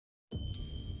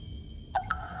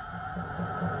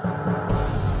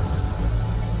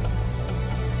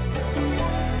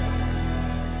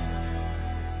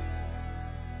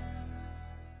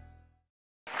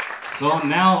So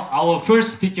now our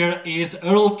first speaker is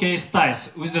Earl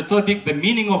Stice, with the topic, the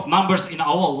meaning of numbers in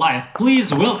our life.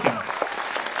 Please welcome.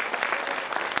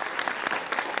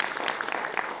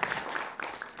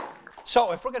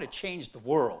 So if we're going to change the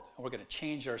world, and we're going to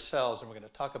change ourselves, and we're going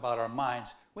to talk about our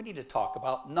minds, we need to talk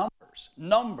about numbers.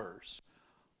 Numbers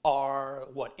are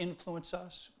what influence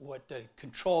us, what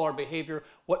control our behavior,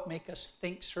 what make us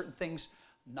think certain things.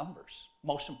 Numbers,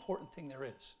 most important thing there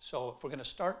is. So if we're going to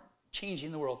start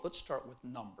changing the world, let's start with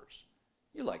numbers.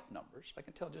 You like numbers, I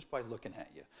can tell just by looking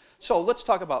at you. So let's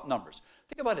talk about numbers.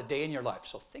 Think about a day in your life.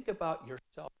 So think about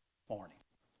yourself this morning.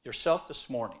 Yourself this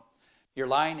morning. You're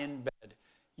lying in bed.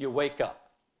 You wake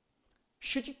up.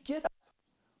 Should you get up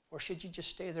or should you just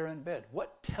stay there in bed?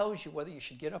 What tells you whether you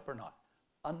should get up or not?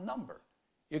 A number.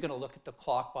 You're going to look at the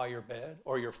clock by your bed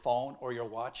or your phone or your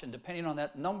watch, and depending on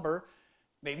that number,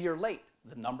 maybe you're late.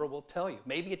 The number will tell you.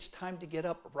 Maybe it's time to get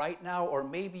up right now, or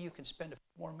maybe you can spend a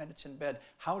few more minutes in bed.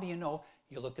 How do you know?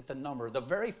 You look at the number. The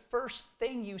very first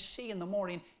thing you see in the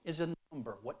morning is a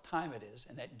number, what time it is,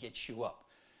 and that gets you up.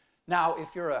 Now, if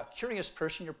you're a curious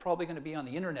person, you're probably going to be on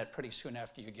the internet pretty soon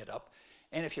after you get up.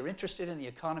 And if you're interested in the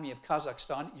economy of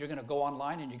Kazakhstan, you're going to go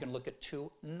online and you're going to look at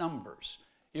two numbers.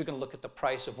 You're going to look at the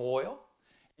price of oil,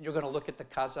 and you're going to look at the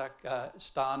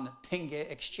Kazakhstan tenge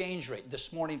exchange rate.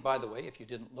 This morning, by the way, if you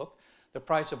didn't look, the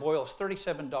price of oil is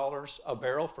 $37 a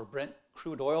barrel for Brent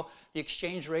crude oil. The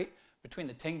exchange rate between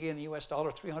the tenge and the US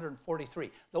dollar,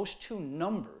 343. Those two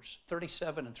numbers,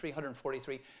 37 and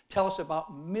 343, tell us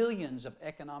about millions of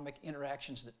economic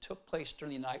interactions that took place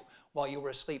during the night while you were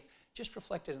asleep, just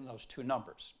reflected in those two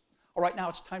numbers. All right, now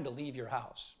it's time to leave your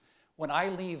house. When I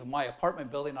leave my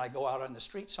apartment building and I go out on the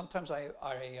street, sometimes I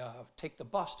take the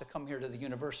bus to come here to the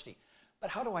university.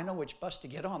 But how do I know which bus to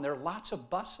get on? There are lots of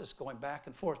buses going back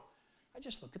and forth. I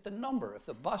just look at the number. If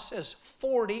the bus says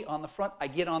 40 on the front, I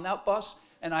get on that bus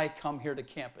and I come here to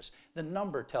campus. The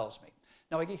number tells me.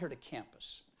 Now I get here to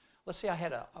campus. Let's say I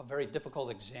had a very difficult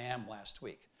exam last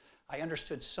week. I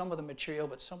understood some of the material,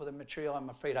 but some of the material I'm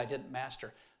afraid I didn't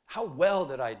master. How well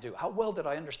did I do? How well did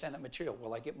I understand that material?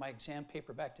 Well, I get my exam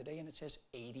paper back today and it says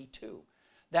 82.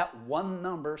 That one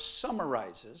number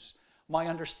summarizes my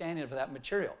understanding of that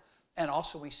material. And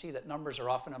also we see that numbers are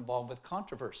often involved with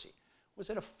controversy. Was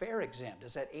it a fair exam?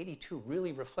 Does that 82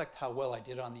 really reflect how well I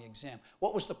did on the exam?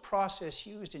 What was the process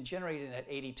used in generating that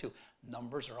 82?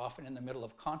 Numbers are often in the middle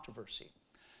of controversy.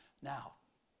 Now,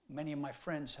 many of my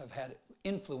friends have had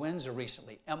influenza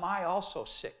recently. Am I also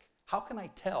sick? How can I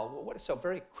tell? Well, what is a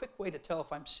very quick way to tell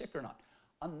if I'm sick or not?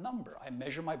 A number. I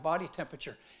measure my body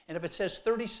temperature. And if it says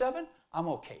 37, I'm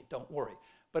okay, don't worry.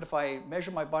 But if I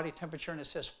measure my body temperature and it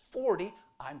says 40,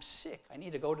 I'm sick. I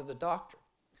need to go to the doctor.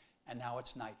 And now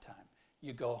it's nighttime.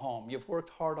 You go home. You've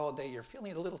worked hard all day. You're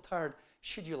feeling a little tired.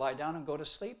 Should you lie down and go to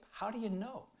sleep? How do you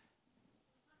know?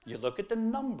 You look at the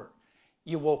number.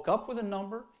 You woke up with a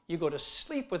number. You go to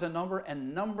sleep with a number.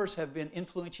 And numbers have been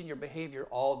influencing your behavior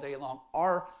all day long.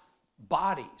 Our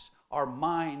bodies, our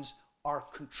minds are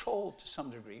controlled to some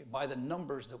degree by the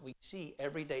numbers that we see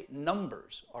every day.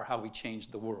 Numbers are how we change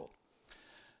the world.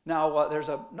 Now, there's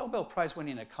a Nobel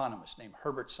Prize-winning economist named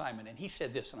Herbert Simon, and he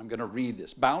said this, and I'm going to read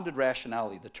this. Bounded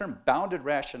rationality. The term bounded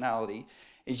rationality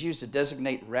is used to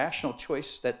designate rational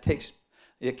choice that takes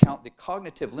into account the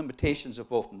cognitive limitations of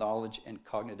both knowledge and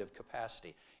cognitive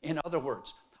capacity. In other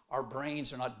words, our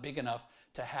brains are not big enough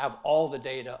to have all the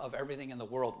data of everything in the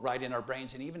world right in our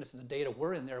brains, and even if the data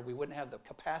were in there, we wouldn't have the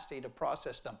capacity to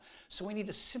process them. So we need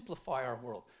to simplify our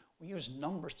world. We use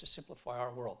numbers to simplify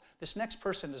our world. This next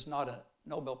person is not a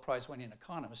Nobel Prize-winning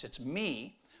economist. It's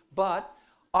me, but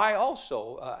I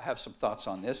also have some thoughts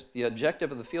on this. The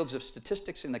objective of the fields of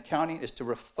statistics and accounting is to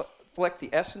reflect the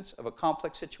essence of a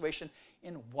complex situation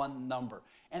in one number,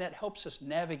 and it helps us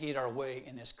navigate our way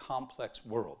in this complex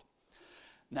world.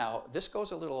 Now, this goes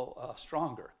a little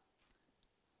stronger.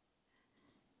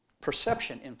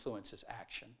 Perception influences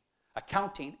action.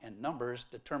 Accounting and numbers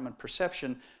determine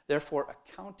perception, therefore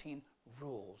accounting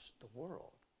rules the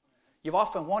world. You've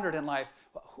often wondered in life,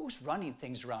 well, who's running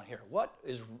things around here? What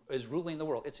is ruling the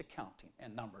world? It's accounting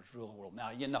and numbers rule the world.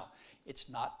 Now, you know, it's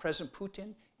not President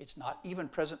Putin, it's not even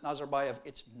President Nazarbayev,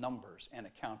 it's numbers and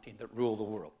accounting that rule the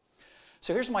world.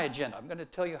 So here's my agenda. I'm going to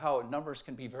tell you how numbers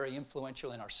can be very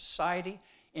influential in our society,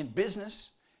 in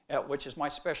business, which is my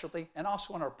specialty, and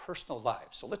also in our personal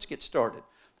lives. So let's get started.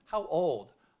 How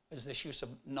old is this use of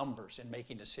numbers in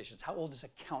making decisions? How old is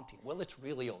accounting? Well, it's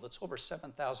really old. It's over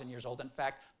 7,000 years old. In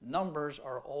fact, numbers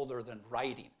are older than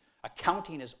writing.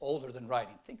 Accounting is older than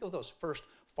writing. Think of those first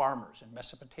farmers in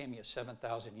Mesopotamia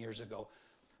 7,000 years ago.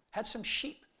 Had some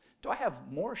sheep. Do I have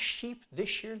more sheep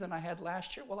this year than I had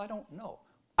last year? Well, I don't know.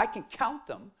 I can count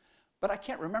them, But I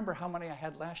can't remember how many I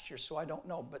had last year, so I don't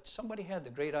know. But somebody had the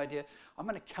great idea, I'm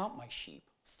going to count my sheep,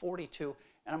 42,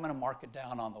 and I'm going to mark it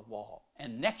down on the wall.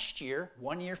 And next year,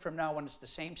 1 year from now, when it's the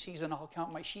same season, I'll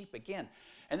count my sheep again.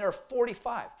 And there are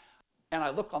 45. And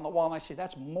I look on the wall and I say,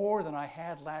 that's more than I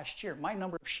had last year. My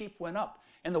number of sheep went up.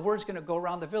 And the word's going to go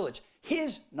around the village.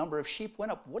 His number of sheep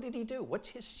went up. What did he do? What's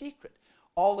his secret?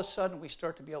 All of a sudden, we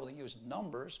start to be able to use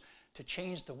numbers to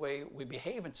change the way we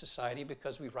behave in society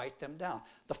because we write them down.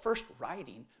 The first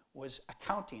writing was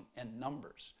accounting and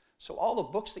numbers. So all the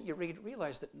books that you read,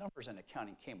 realize that numbers and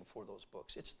accounting came before those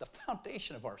books. It's the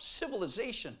foundation of our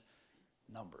civilization.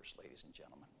 Numbers, ladies and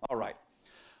gentlemen. All right.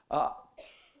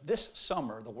 This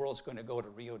summer, the world's going to go to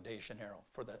Rio de Janeiro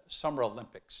for the Summer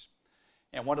Olympics.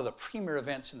 And one of the premier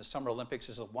events in the Summer Olympics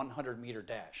is the 100-meter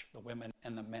dash, the women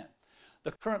and the men.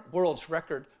 The current world's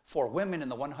record for women in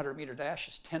the 100-meter dash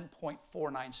is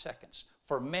 10.49 seconds.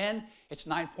 For men, it's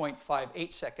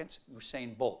 9.58 seconds.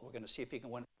 Usain Bolt. We're going to see if he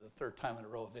can win for the third time in a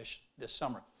row this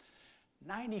summer.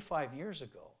 95 years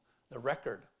ago, the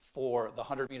record for the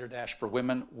 100-meter dash for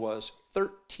women was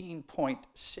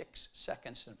 13.6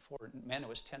 seconds, and for men it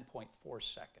was 10.4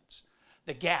 seconds.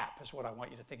 The gap is what I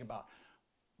want you to think about.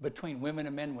 Between women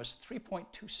and men was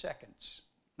 3.2 seconds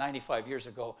 95 years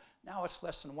ago. Now it's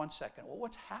less than 1 second. Well,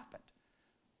 what's happened?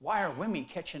 Why are women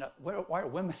catching up? Why are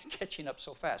women catching up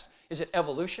so fast? Is it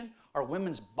evolution? Are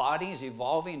women's bodies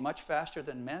evolving much faster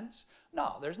than men's?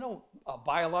 No, there's no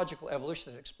biological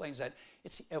evolution that explains that.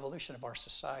 It's the evolution of our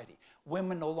society.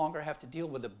 Women no longer have to deal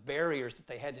with the barriers that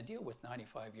they had to deal with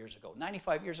 95 years ago.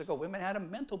 95 years ago, women had a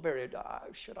mental barrier.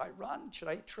 Should I run? Should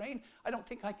I train? I don't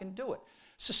think I can do it.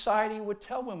 Society would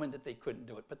tell women that they couldn't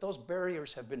do it, but those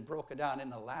barriers have been broken down in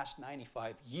the last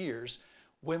 95 years.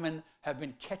 Women have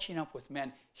been catching up with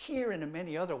men here and in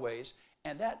many other ways,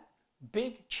 and that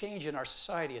big change in our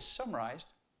society is summarized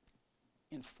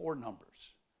in 4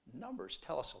 numbers. Numbers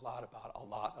tell us a lot about a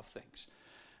lot of things.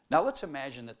 Now let's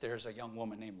imagine that there's a young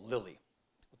woman named Lily.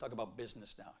 We'll talk about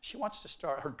business now. She wants to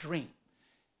start, her dream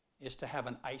is to have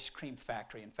an ice cream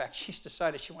factory. In fact, she's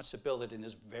decided she wants to build it in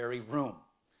this very room.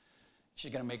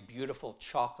 She's going to make beautiful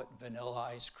chocolate,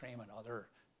 vanilla ice cream, and other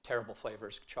terrible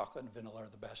flavors. Chocolate and vanilla are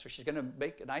the best. So she's going to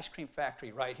make an ice cream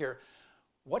factory right here.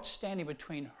 What's standing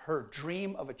between her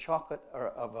dream of a chocolate or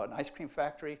of an ice cream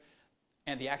factory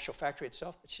and the actual factory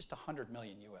itself? It's just $100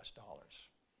 million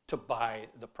to buy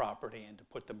the property and to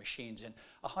put the machines in.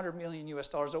 $100 million.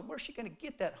 Where's she going to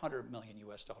get that $100 million?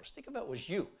 Think of it as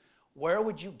you. Where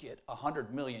would you get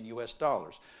 $100 million?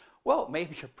 Well,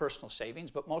 maybe your personal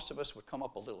savings, but most of us would come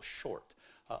up a little short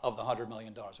of the $100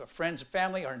 million. Our friends and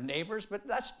family, our neighbors, but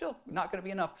that's still not going to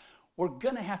be enough. We're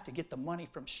going to have to get the money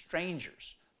from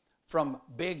strangers, from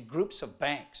big groups of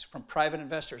banks, from private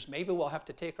investors. Maybe we'll have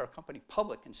to take our company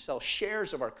public and sell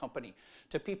shares of our company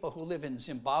to people who live in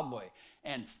Zimbabwe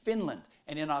and Finland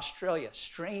and in Australia,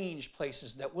 strange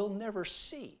places that we'll never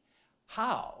see.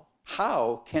 How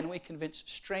can we convince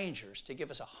strangers to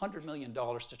give us $100 million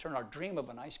to turn our dream of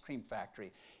an ice cream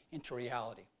factory into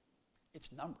reality?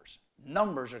 It's numbers.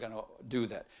 Numbers are going to do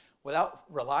that. Without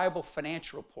reliable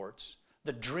financial reports,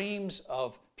 the dreams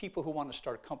of people who want to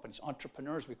start companies,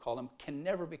 entrepreneurs we call them, can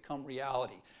never become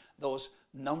reality. Those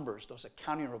numbers, those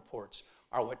accounting reports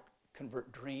are what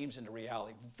convert dreams into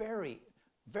reality. Very,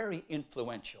 very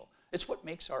influential. It's what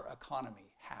makes our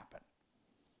economy happen.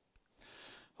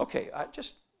 Okay,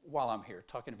 just while I'm here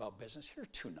talking about business, here are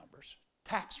 2 numbers.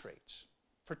 Tax rates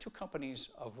for 2 companies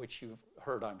of which you've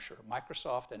heard, I'm sure,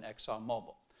 Microsoft and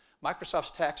ExxonMobil.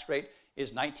 Microsoft's tax rate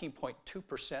is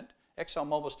 19.2%.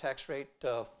 ExxonMobil's tax rate,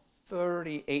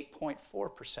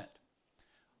 38.4%.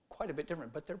 Quite a bit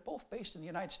different, but they're both based in the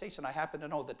United States, and I happen to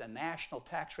know that the national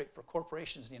tax rate for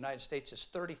corporations in the United States is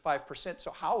 35%, so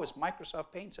how is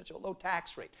Microsoft paying such a low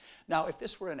tax rate? Now, if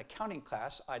this were an accounting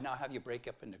class, I'd now have you break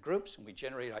up into groups, and we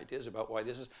generate ideas about why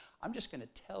this is. I'm just going to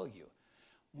tell you,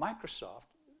 Microsoft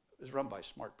is run by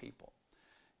smart people,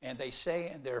 and they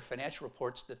say in their financial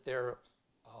reports that their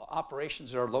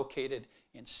operations are located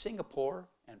in Singapore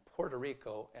and Puerto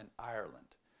Rico and Ireland.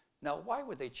 Now, why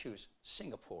would they choose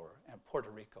Singapore and Puerto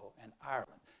Rico and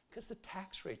Ireland? Because the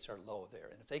tax rates are low there.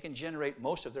 And if they can generate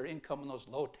most of their income in those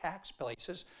low tax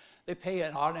places, they pay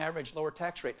an on average lower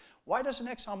tax rate. Why doesn't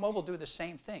ExxonMobil do the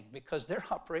same thing? Because their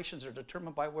operations are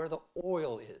determined by where the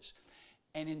oil is.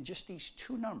 And in just these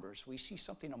 2 numbers, we see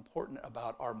something important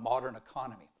about our modern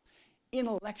economy.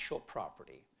 Intellectual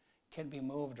property can be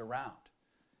moved around.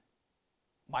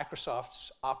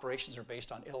 Microsoft's operations are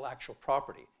based on intellectual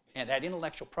property. And that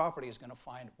intellectual property is going to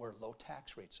find where low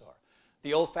tax rates are.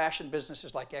 The old-fashioned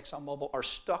businesses like ExxonMobil are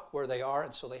stuck where they are,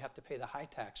 and so they have to pay the high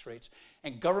tax rates.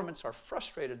 And governments are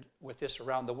frustrated with this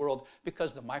around the world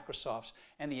because the Microsofts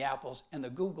and the Apples and the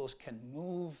Googles can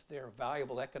move their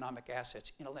valuable economic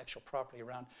assets, intellectual property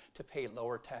around to pay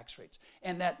lower tax rates.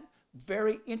 And that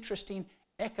very interesting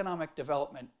economic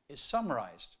development is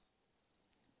summarized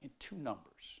in 2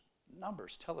 numbers.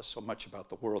 Numbers tell us so much about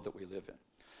the world that we live in.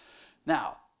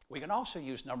 Now, we can also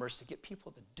use numbers to get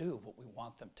people to do what we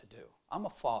want them to do. I'm a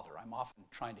father. I'm often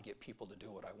trying to get people to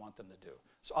do what I want them to do.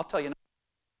 So I'll tell you.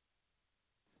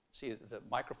 See, the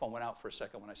microphone went out for a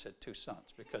second when I said 2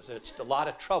 sons, because it's a lot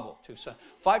of trouble, 2 sons.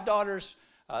 5 daughters,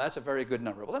 that's a very good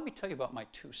number. But let me tell you about my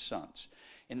 2 sons.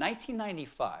 In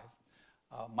 1995,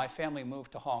 my family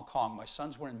moved to Hong Kong. My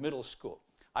sons were in middle school.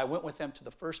 I went with them to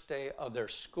the first day of their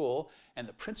school, and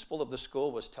the principal of the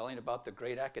school was telling about the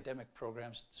great academic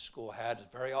programs that the school had. It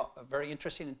was very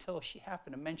interesting until she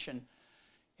happened to mention,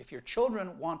 if your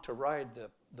children want to ride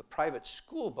the private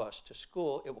school bus to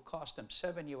school, it will cost them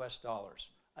 $7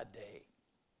 a day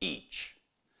each.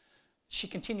 She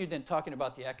continued then talking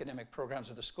about the academic programs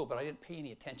of the school, but I didn't pay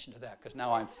any attention to that because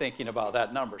now I'm thinking about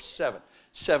that number, 7.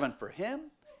 7 for him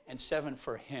and 7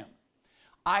 for him.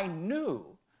 I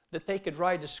knew that they could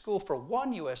ride to school for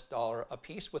 $1 a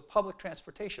piece with public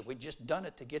transportation. We'd just done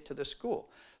it to get to the school.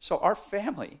 So our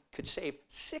family could save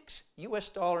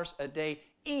 $6 a day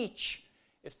each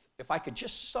if I could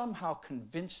just somehow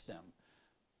convince them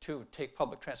to take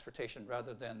public transportation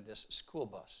rather than this school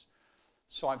bus.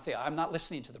 So I'm not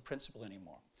listening to the principal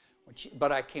anymore.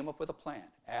 But I came up with a plan.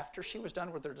 After she was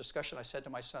done with her discussion, I said to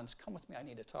my sons, come with me, I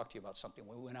need to talk to you about something.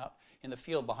 We went out in the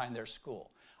field behind their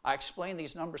school. I explained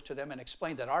these numbers to them and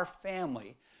explained that our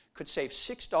family could save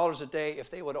 $6 a day if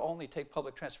they would only take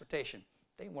public transportation.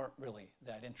 They weren't really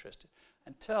that interested.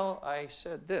 Until I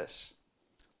said this,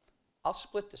 I'll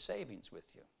split the savings with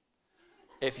you.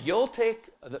 If you'll take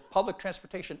the public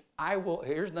transportation,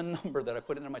 here's the number that I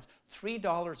put in their minds,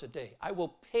 $3 a day. I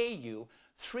will pay you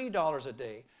 $3 a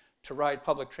day to ride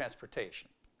public transportation.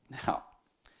 Now,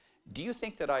 do you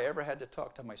think that I ever had to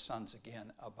talk to my sons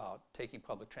again about taking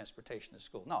public transportation to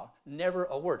school? No, never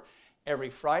a word.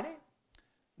 Every Friday,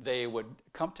 they would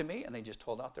come to me and they just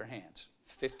hold out their hands.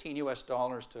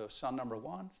 $15 to son number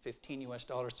 1,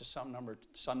 $15 to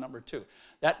son number 2.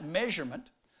 That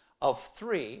measurement of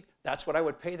 3, that's what I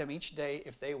would pay them each day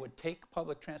if they would take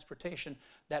public transportation.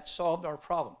 That solved our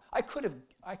problem. I could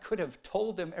have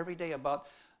told them every day about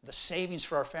the savings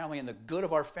for our family and the good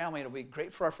of our family. It'll be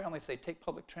great for our family if they take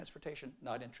public transportation.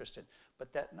 Not interested.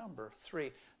 But that number,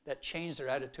 3, that changed their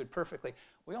attitude perfectly.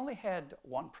 We only had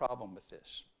one problem with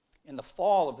this. In the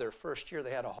fall of their first year,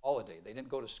 they had a holiday. They didn't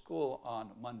go to school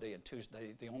on Monday and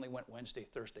Tuesday. They only went Wednesday,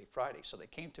 Thursday, Friday. So they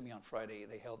came to me on Friday.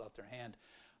 They held out their hand.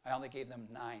 I only gave them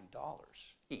 $9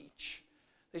 each.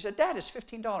 They said, Dad, it's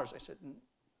 $15. I said, it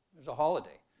was a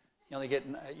holiday. You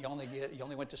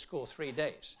only went to school 3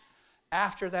 days.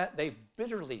 After that, they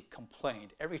bitterly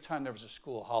complained every time there was a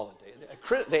school holiday.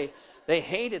 They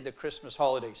hated the Christmas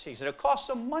holiday season. It cost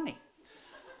them money.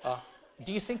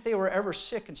 Do you think they were ever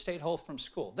sick and stayed home from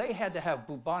school? They had to have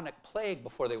bubonic plague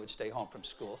before they would stay home from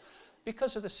school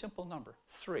because of the simple number,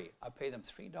 3. I pay them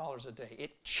 $3 a day.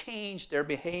 It changed their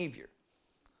behavior.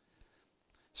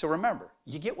 So remember,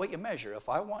 you get what you measure. If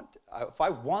I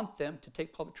want them to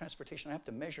take public transportation, I have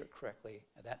to measure it correctly,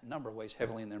 and that number weighs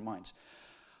heavily in their minds.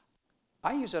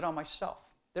 I use it on myself.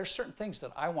 There are certain things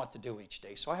that I want to do each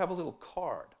day, so I have a little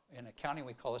card. In accounting,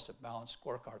 we call this a balanced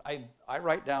scorecard. I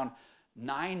write down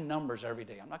 9 numbers every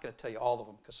day. I'm not going to tell you all of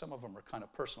them because some of them are kind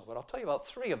of personal, but I'll tell you about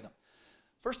 3 of them.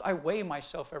 First, I weigh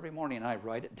myself every morning, and I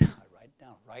write it down. I write it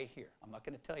down right here. I'm not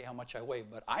going to tell you how much I weigh,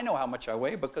 but I know how much I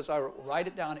weigh because I write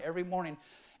it down every morning,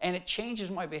 and it changes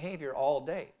my behavior all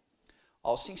day.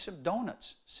 I'll see some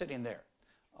donuts sitting there.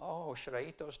 Oh, should I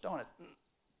eat those donuts?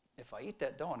 If I eat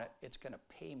that donut, it's going to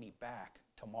pay me back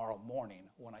tomorrow morning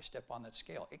when I step on that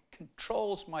scale. It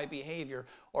controls my behavior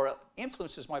or it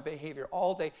influences my behavior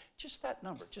all day. Just that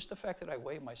number, just the fact that I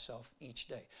weigh myself each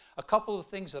day. A couple of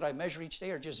things that I measure each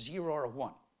day are just 0 or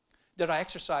 1. Did I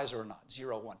exercise or not?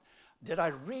 0, 1. Did I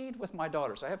read with my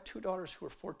daughters? I have 2 daughters who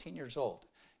are 14 years old.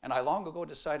 And I long ago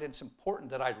decided it's important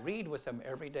that I read with them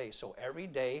every day. So every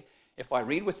day, if I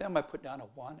read with them, I put down a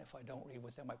 1. If I don't read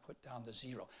with them, I put down the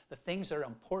 0. The things that are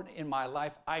important in my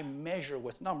life, I measure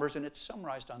with numbers, and it's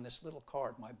summarized on this little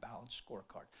card, my balanced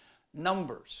scorecard.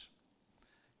 Numbers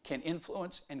can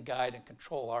influence and guide and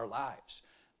control our lives.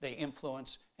 They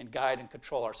influence and guide and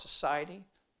control our society,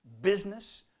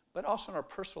 business, but also in our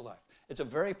personal life. It's a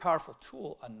very powerful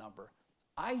tool, a number.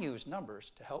 I use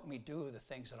numbers to help me do the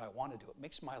things that I want to do. It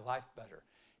makes my life better,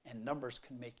 and numbers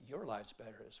can make your lives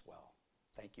better as well.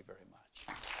 Thank you very much.